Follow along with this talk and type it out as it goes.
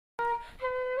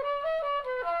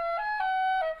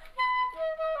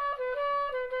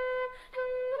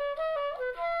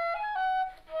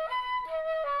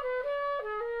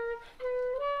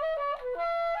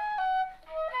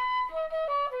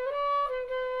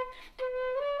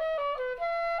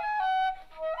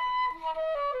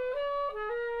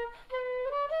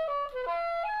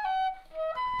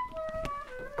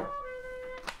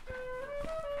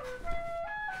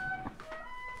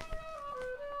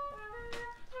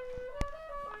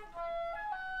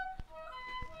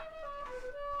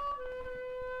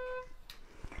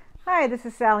Hi, this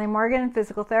is Sally Morgan,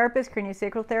 physical therapist,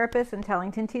 craniosacral therapist, and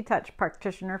Tellington T-Touch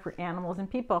practitioner for animals and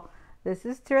people. This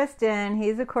is Tristan.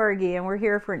 He's a Corgi, and we're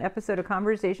here for an episode of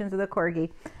Conversations with a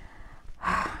Corgi.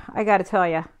 I got to tell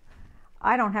you,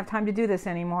 I don't have time to do this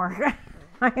anymore.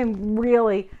 I am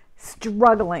really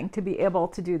struggling to be able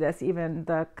to do this, even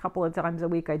the couple of times a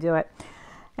week I do it.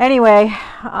 Anyway,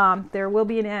 there will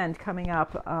be an end coming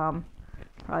up.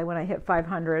 Probably when I hit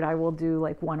 500, I will do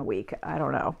like one a week. I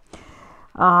don't know.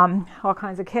 All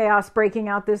kinds of chaos breaking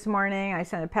out this morning. I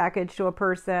sent a package to a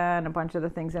person. A bunch of the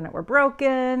things in it were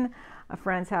broken. A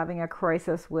friend's having a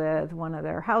crisis with one of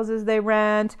their houses they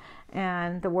rent.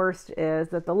 And the worst is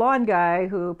that the lawn guy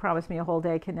who promised me a whole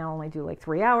day can now only do like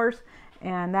 3 hours.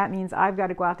 And that means I've got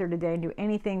to go out there today and do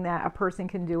anything that a person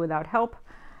can do without help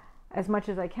as much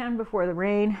as I can before the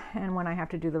rain. And when I have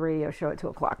to do the radio show at 2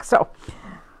 o'clock. So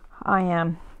I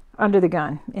am under the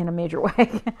gun in a major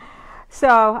way. So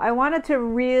I wanted to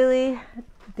really,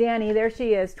 Danny, there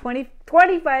she is,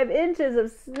 25 inches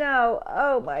of snow.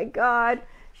 Oh my God.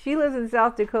 She lives in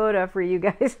South Dakota for you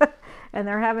guys. And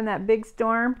they're having that big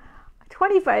storm.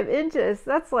 25 inches.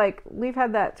 That's like, we've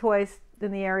had that twice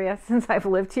in the area since I've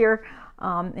lived here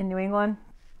in New England.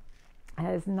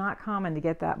 It is not common to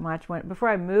get that much. Before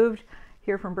I moved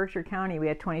here from Berkshire County, we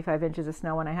had 25 inches of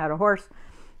snow when I had a horse.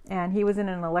 And he was in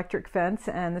an electric fence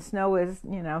and the snow was,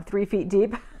 3 feet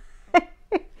deep.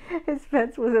 His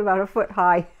fence was about a foot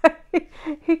high.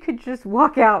 He could just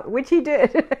walk out, which he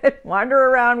did, wander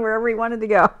around wherever he wanted to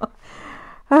go.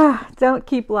 Don't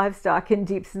keep livestock in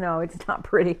deep snow. It's not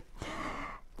pretty.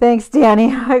 Thanks,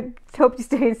 Danny. I hope you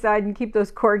stay inside and keep those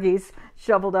corgis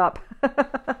shoveled up.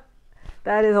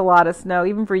 That is a lot of snow,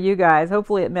 even for you guys.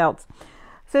 Hopefully it melts.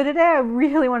 So today I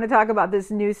really want to talk about this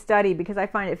new study because I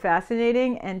find it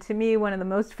fascinating. And to me, one of the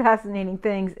most fascinating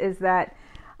things is that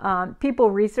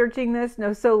people researching this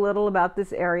know so little about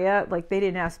this area, like they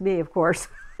didn't ask me, of course,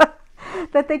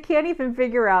 that they can't even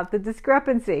figure out the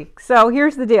discrepancy. So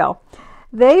here's the deal.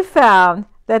 They found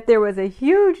that there was a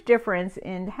huge difference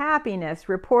in happiness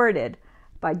reported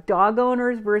by dog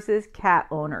owners versus cat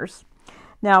owners.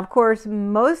 Now, of course,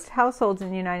 most households in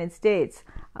the United States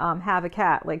have a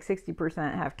cat, like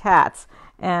 60% have cats,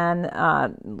 and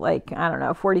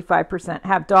 45%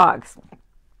 have dogs.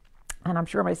 And I'm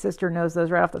sure my sister knows those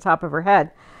right off the top of her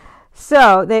head.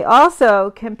 So they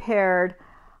also compared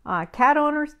cat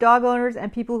owners, dog owners,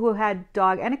 and people who had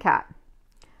dog and a cat.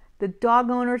 The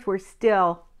dog owners were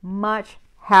still much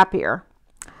happier.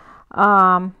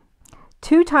 2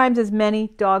 times as many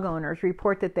dog owners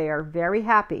report that they are very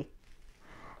happy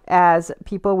as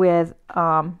people with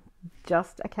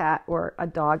just a cat or a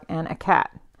dog and a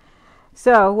cat.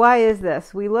 So why is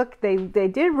this? They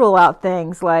did rule out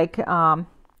things like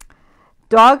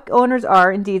dog owners are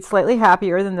indeed slightly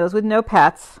happier than those with no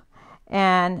pets,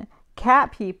 and cat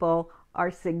people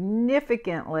are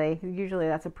significantly, usually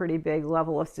that's a pretty big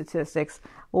level of statistics,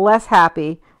 less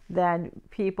happy than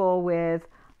people with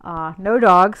no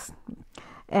dogs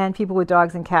and people with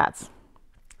dogs and cats.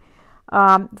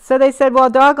 So they said, well,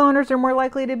 dog owners are more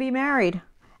likely to be married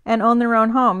and own their own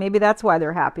home. Maybe that's why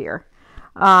they're happier.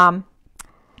 Cat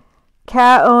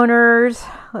owners,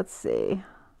 let's see.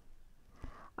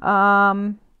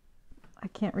 I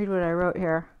can't read what I wrote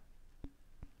here.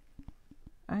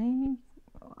 I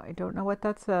don't know what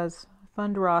that says.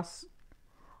 Fundross.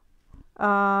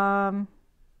 I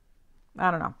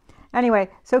don't know.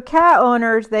 Anyway, so cat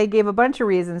owners, they gave a bunch of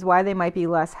reasons why they might be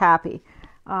less happy.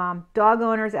 Dog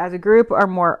owners as a group are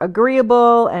more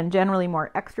agreeable and generally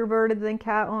more extroverted than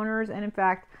cat owners. And in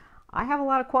fact, I have a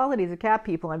lot of qualities of cat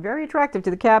people. I'm very attractive to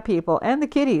the cat people and the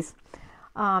kitties.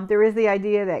 There is the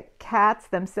idea that cats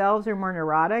themselves are more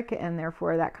neurotic and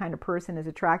therefore that kind of person is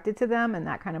attracted to them and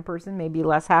that kind of person may be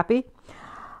less happy.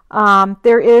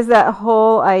 There is that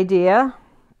whole idea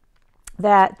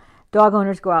that dog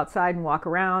owners go outside and walk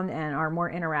around and are more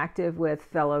interactive with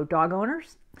fellow dog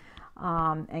owners.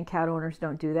 And cat owners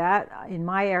don't do that. In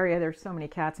my area, there's so many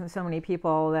cats and so many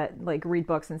people that like read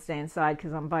books and stay inside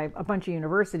because I'm by a bunch of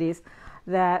universities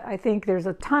that I think there's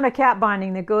a ton of cat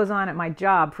bonding that goes on at my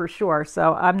job for sure.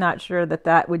 So I'm not sure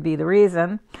that would be the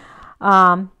reason.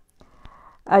 A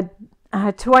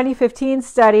 2015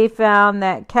 study found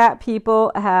that cat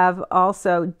people have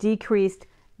also decreased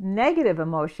negative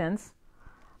emotions,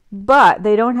 but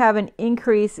they don't have an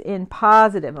increase in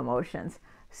positive emotions.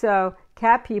 So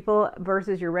cat people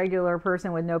versus your regular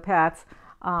person with no pets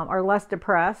are less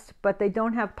depressed, but they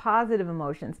don't have positive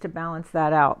emotions to balance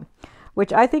that out,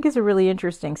 which I think is a really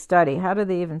interesting study. How do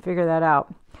they even figure that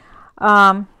out?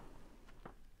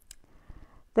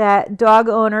 that dog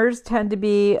owners tend to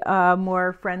be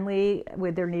more friendly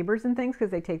with their neighbors and things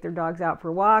because they take their dogs out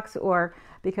for walks, or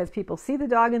because people see the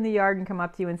dog in the yard and come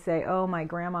up to you and say, oh, my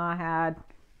grandma had,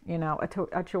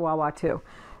 a Chihuahua too.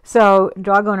 So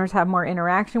dog owners have more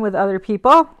interaction with other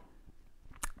people.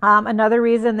 Another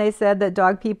reason they said that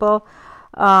dog people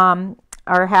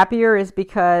are happier is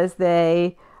because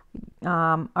they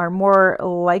are more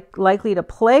likely to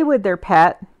play with their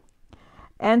pet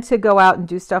and to go out and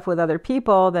do stuff with other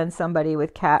people than somebody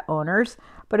with cat owners.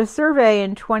 But a survey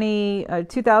in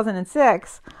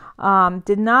 2006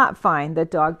 did not find that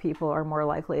dog people are more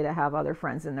likely to have other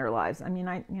friends in their lives. I mean,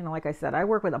 like I said, I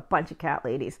work with a bunch of cat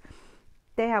ladies.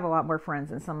 They have a lot more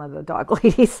friends than some of the dog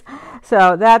ladies.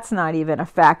 So that's not even a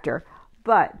factor.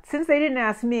 But since they didn't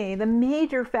ask me, the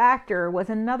major factor was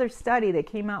another study that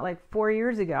came out like 4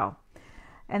 years ago.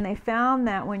 And they found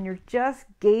that when you're just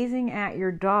gazing at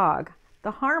your dog,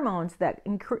 the hormones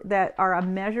that are a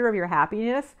measure of your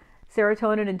happiness,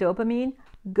 serotonin and dopamine,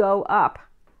 go up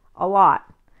a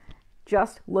lot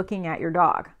just looking at your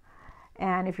dog.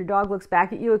 And if your dog looks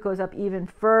back at you, it goes up even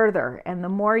further. And the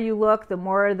more you look, the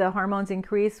more the hormones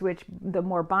increase, which the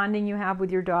more bonding you have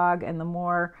with your dog, and the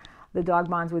more the dog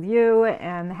bonds with you,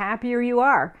 and the happier you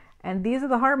are. And these are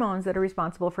the hormones that are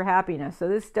responsible for happiness. So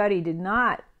this study did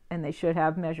not, and they should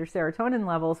have, measure serotonin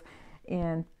levels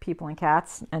in people and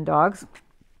cats and dogs.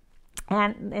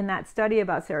 And in that study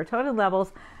about serotonin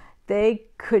levels, they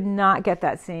could not get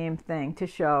that same thing to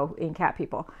show in cat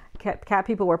people. Cat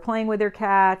people were playing with their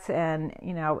cats, and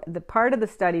the part of the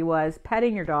study was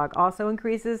petting your dog also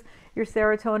increases your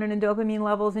serotonin and dopamine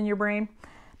levels in your brain.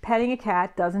 Petting a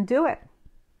cat doesn't do it.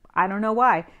 I don't know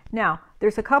why. Now,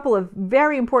 there's a couple of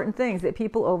very important things that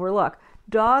people overlook.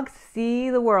 Dogs see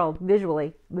the world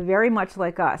visually very much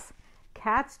like us.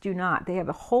 Cats do not. They have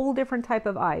a whole different type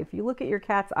of eye. If you look at your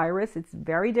cat's iris, it's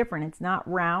very different. It's not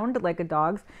round like a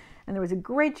dog's. And there was a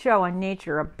great show on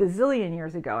Nature a bazillion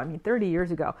years ago, 30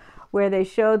 years ago, where they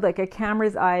showed like a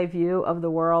camera's eye view of the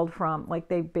world from, like,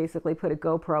 they basically put a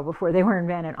GoPro before they were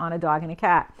invented on a dog and a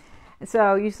cat. And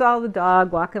so you saw the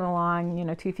dog walking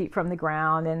along, 2 feet from the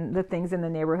ground, and the things in the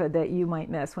neighborhood that you might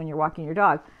miss when you're walking your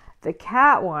dog. The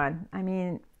cat one,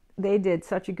 they did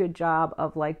such a good job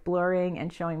of like blurring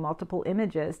and showing multiple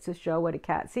images to show what a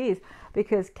cat sees,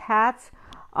 because cats'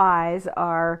 eyes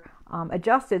are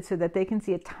adjusted so that they can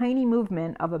see a tiny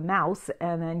movement of a mouse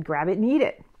and then grab it and eat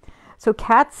it. So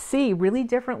cats see really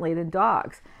differently than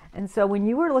dogs. And so when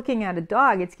you are looking at a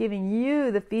dog, it's giving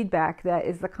you the feedback that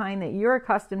is the kind that you're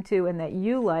accustomed to and that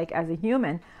you like as a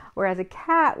human, whereas a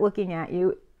cat looking at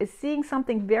you is seeing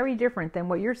something very different than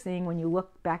what you're seeing when you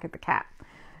look back at the cat.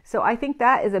 So I think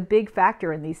that is a big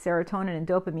factor in these serotonin and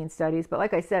dopamine studies. But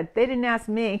like I said, they didn't ask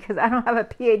me because I don't have a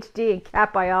PhD in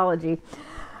cat biology.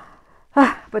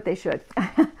 But they should,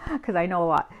 because I know a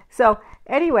lot. So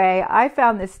anyway, I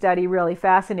found this study really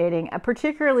fascinating,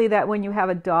 particularly that when you have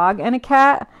a dog and a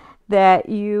cat, that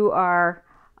you are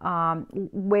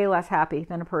way less happy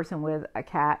than a person with a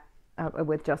cat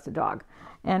with just a dog.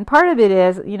 And part of it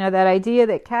is, that idea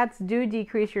that cats do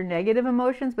decrease your negative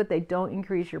emotions, but they don't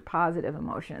increase your positive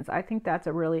emotions. I think that's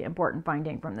a really important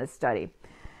finding from this study.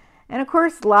 And of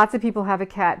course, lots of people have a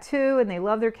cat too, and they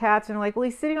love their cats, and they're like, well,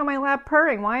 he's sitting on my lap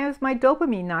purring. Why is my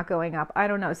dopamine not going up? I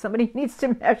don't know. Somebody needs to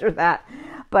measure that.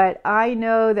 But I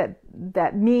know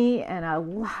that me and a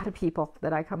lot of people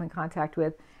that I come in contact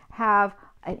with have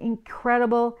an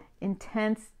incredible,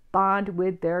 intense bond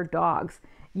with their dogs.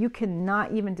 You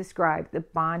cannot even describe the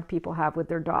bond people have with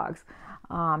their dogs.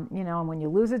 And when you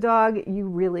lose a dog, you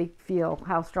really feel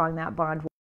how strong that bond was.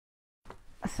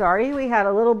 Sorry, we had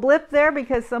a little blip there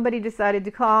because somebody decided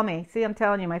to call me. See, I'm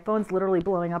telling you, my phone's literally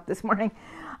blowing up this morning.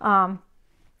 What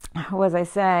was I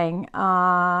saying?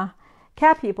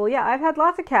 Cat people. Yeah, I've had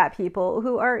lots of cat people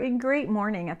who are in great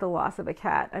mourning at the loss of a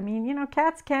cat.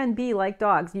 Cats can be like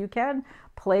dogs. You can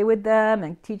play with them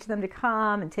and teach them to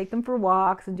come and take them for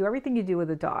walks and do everything you do with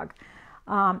a dog.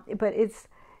 But it's,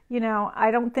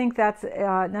 I don't think that's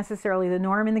necessarily the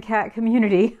norm in the cat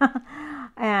community.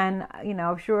 And,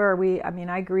 sure,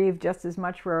 I grieve just as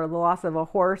much for the loss of a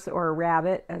horse or a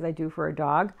rabbit as I do for a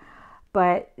dog.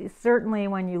 But certainly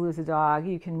when you lose a dog,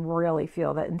 you can really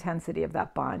feel the intensity of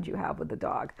that bond you have with the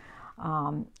dog.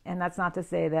 And that's not to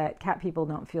say that cat people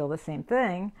don't feel the same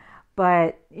thing,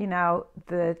 but,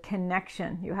 the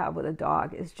connection you have with a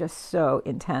dog is just so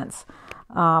intense.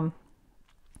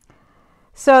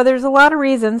 So there's a lot of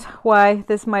reasons why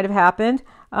this might have happened.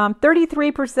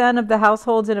 33% of the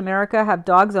households in America have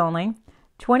dogs only.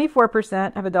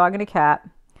 24% have a dog and a cat.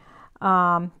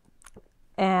 And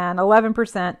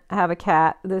 11% have a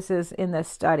cat. This is in this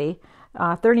study.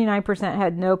 39%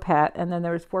 had no pet, and then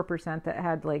there was 4% that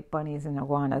had like bunnies and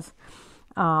iguanas.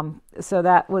 So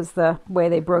that was the way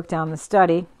they broke down the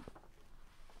study.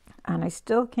 And I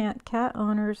still can't, cat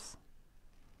owners.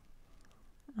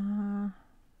 I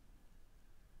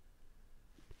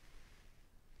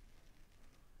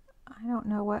don't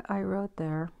know what I wrote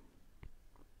there.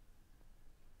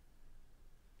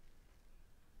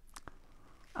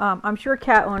 I'm sure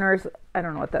cat owners, I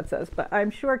don't know what that says, but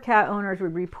I'm sure cat owners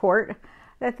would report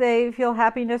that they feel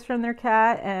happiness from their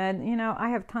cat. And, you know, I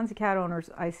have tons of cat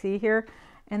owners I see here,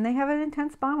 and they have an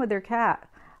intense bond with their cat.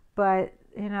 But,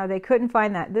 you know, they couldn't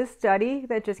find that. This study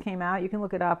that just came out, you can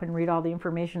look it up and read all the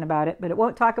information about it, but it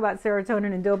won't talk about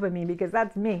serotonin and dopamine because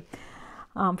that's me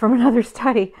from another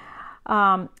study.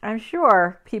 I'm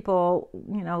sure people,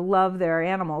 you know, love their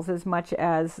animals as much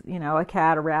as, you know, a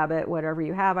cat, a rabbit, whatever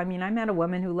you have. I mean, I met a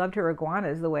woman who loved her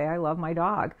iguanas the way I love my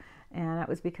dog. And that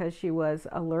was because she was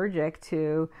allergic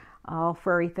to all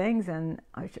furry things. And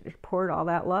I poured all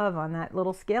that love on that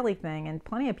little scaly thing. And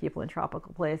plenty of people in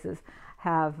tropical places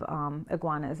have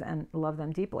iguanas and love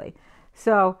them deeply.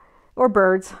 So, or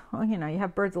birds. Well, you know, you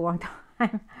have birds a long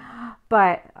time.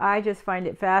 But I just find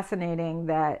it fascinating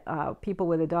that people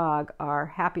with a dog are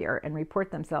happier and report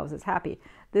themselves as happy.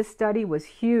 This study was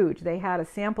huge. They had a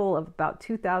sample of about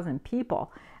 2,000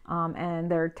 people, and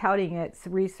they're touting its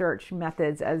research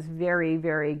methods as very,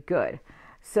 very good.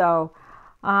 So,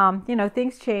 you know,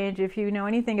 things change. If you know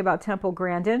anything about Temple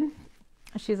Grandin,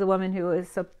 she's a woman who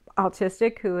is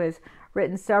autistic, who has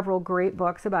written several great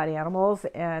books about animals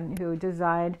and who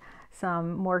designed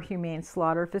some more humane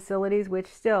slaughter facilities, which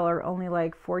still are only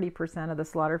like 40% of the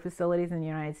slaughter facilities in the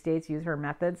United States use her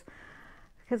methods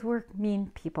because we're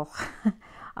mean people.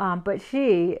 But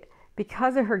she,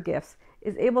 because of her gifts,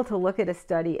 is able to look at a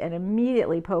study and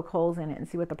immediately poke holes in it and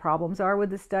see what the problems are with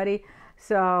the study.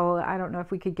 So I don't know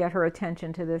if we could get her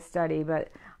attention to this study, but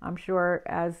I'm sure,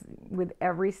 as with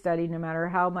every study, no matter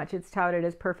how much it's touted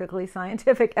as perfectly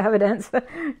scientific evidence,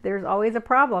 there's always a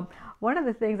problem. One of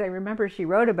the things I remember she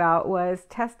wrote about was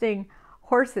testing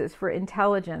horses for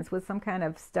intelligence with some kind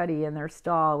of study in their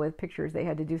stall with pictures they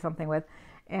had to do something with.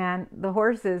 And the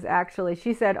horses actually,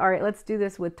 she said, all right, let's do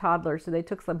this with toddlers. So they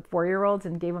took some 4-year-olds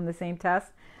and gave them the same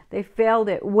test. They failed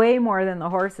it way more than the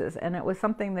horses. And it was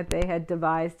something that they had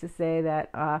devised to say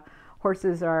that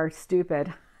horses are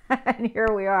stupid. And here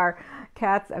we are.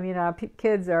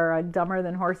 Kids are dumber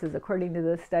than horses, according to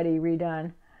the study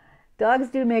redone. Dogs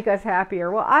do make us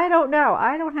happier. Well, I don't know.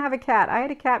 I don't have a cat. I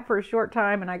had a cat for a short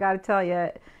time, and I got to tell you,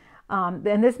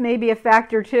 and this may be a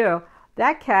factor too.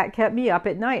 That cat kept me up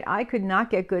at night. I could not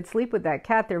get good sleep with that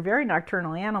cat. They're very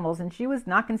nocturnal animals, and she was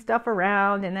knocking stuff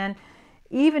around. And then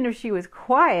even if she was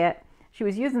quiet, she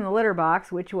was using the litter box,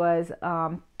 which was,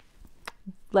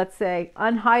 let's say,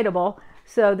 unhideable.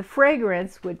 So the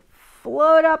fragrance would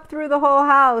float up through the whole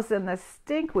house, and the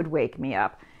stink would wake me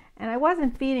up. And I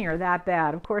wasn't feeding her that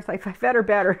bad. Of course, if I fed her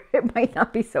better, it might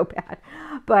not be so bad.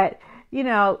 But you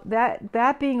know,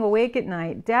 that being awake at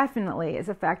night definitely is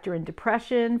a factor in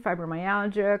depression,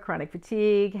 fibromyalgia, chronic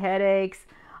fatigue, headaches,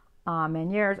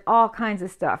 Meniere's, all kinds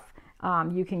of stuff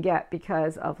you can get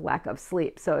because of lack of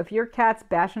sleep. So if your cat's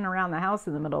bashing around the house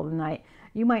in the middle of the night,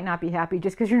 you might not be happy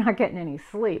just because you're not getting any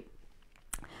sleep.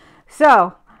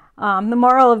 So the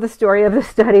moral of the story of the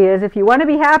study is, if you want to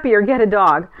be happier, get a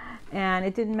dog. And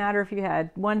it didn't matter if you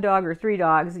had 1 dog or 3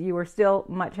 dogs, you were still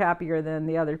much happier than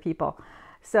the other people.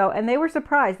 So, and they were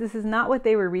surprised. This is not what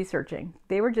they were researching.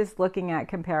 They were just looking at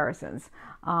comparisons.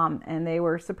 And they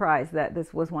were surprised that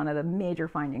this was one of the major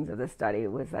findings of this study,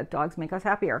 was that dogs make us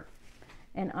happier.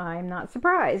 And I'm not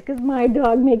surprised, because my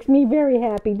dog makes me very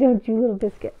happy, don't you, little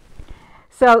biscuit?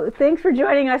 So thanks for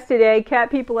joining us today.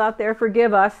 Cat people out there,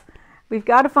 forgive us. We've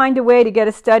got to find a way to get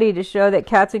a study to show that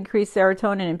cats increase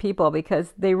serotonin in people,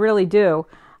 because they really do.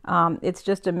 It's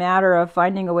just a matter of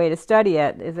finding a way to study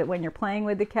it. Is it when you're playing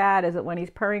with the cat? Is it when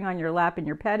he's purring on your lap and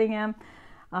you're petting him?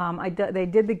 They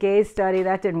did the gaze study.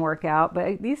 That didn't work out.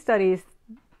 But these studies,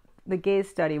 the gaze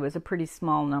study was a pretty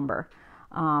small number.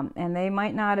 And they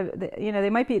might not have, you know,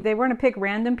 they weren't to pick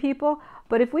random people.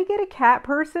 But if we get a cat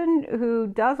person who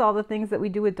does all the things that we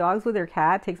do with dogs with their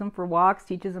cat, takes them for walks,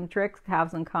 teaches them tricks,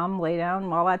 has them come, lay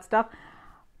down, all that stuff,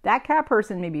 that cat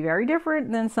person may be very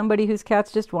different than somebody whose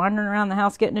cat's just wandering around the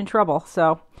house getting in trouble.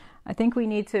 So I think we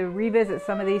need to revisit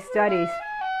some of these studies.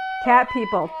 Cat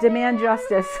people, demand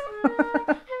justice.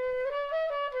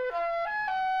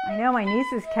 I know my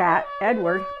niece's cat,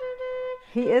 Edward,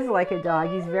 he is like a dog.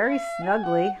 He's very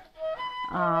snuggly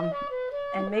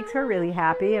and makes her really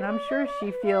happy. And I'm sure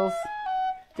she feels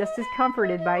just as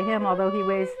comforted by him, although he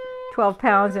weighs 12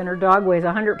 pounds and her dog weighs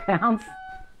 100 pounds.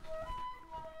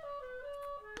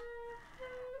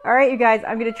 right, you guys,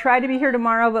 I'm going to try to be here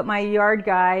tomorrow, but my yard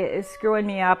guy is screwing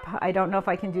me up. I don't know if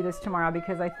I can do this tomorrow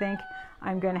because I think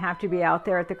I'm going to have to be out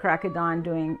there at the crack of dawn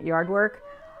doing yard work.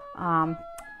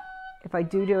 If I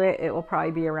do it, it will probably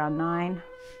be around 9.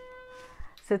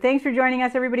 So thanks for joining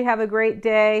us, everybody. Have a great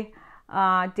day.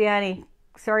 Danny,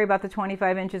 sorry about the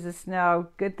 25 inches of snow.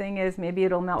 Good thing is maybe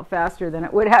it'll melt faster than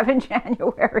it would have in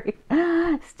January.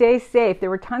 Stay safe. There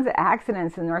were tons of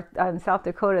accidents in South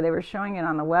Dakota. They were showing it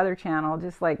on the Weather Channel,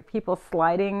 just like people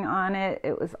sliding on it.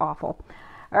 It was awful.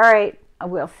 All right.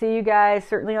 We'll see you guys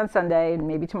certainly on Sunday and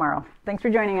maybe tomorrow. Thanks for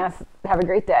joining us. Have a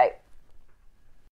great day.